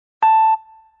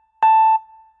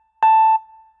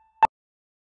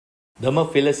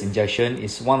Dermal fillers injection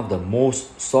is one of the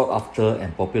most sought after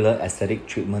and popular aesthetic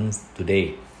treatments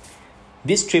today.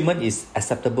 This treatment is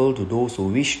acceptable to those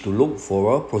who wish to look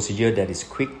for a procedure that is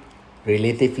quick,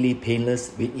 relatively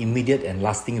painless with immediate and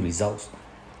lasting results,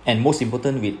 and most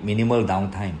important with minimal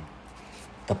downtime.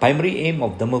 The primary aim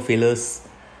of dermal fillers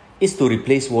is to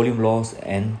replace volume loss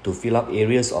and to fill up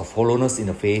areas of hollowness in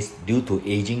the face due to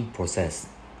aging process.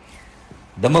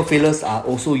 Dermal fillers are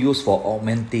also used for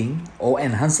augmenting or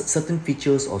enhance certain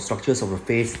features or structures of the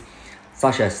face,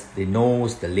 such as the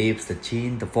nose, the lips, the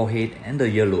chin, the forehead, and the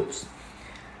earlobes.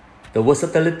 The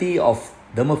versatility of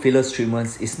dermal fillers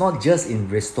treatments is not just in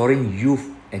restoring youth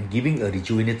and giving a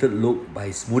rejuvenated look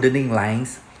by smoothing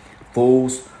lines,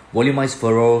 folds, volumized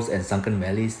furrows, and sunken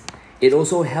valleys. It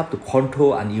also helps to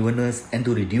control unevenness and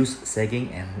to reduce sagging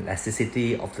and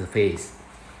elasticity of the face.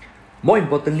 More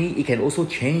importantly, it can also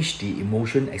change the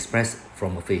emotion expressed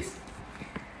from a face.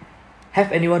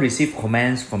 Have anyone received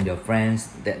comments from their friends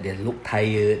that they look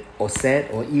tired or sad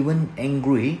or even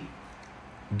angry,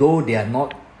 though they are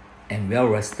not and well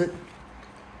rested?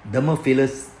 Dermal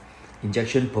fillers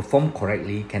injection performed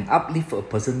correctly can uplift a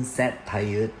person's sad,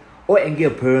 tired, or angry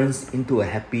appearance into a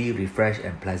happy, refreshed,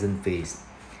 and pleasant face.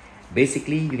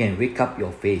 Basically, you can wake up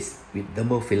your face with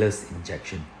dermal fillers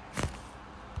injection.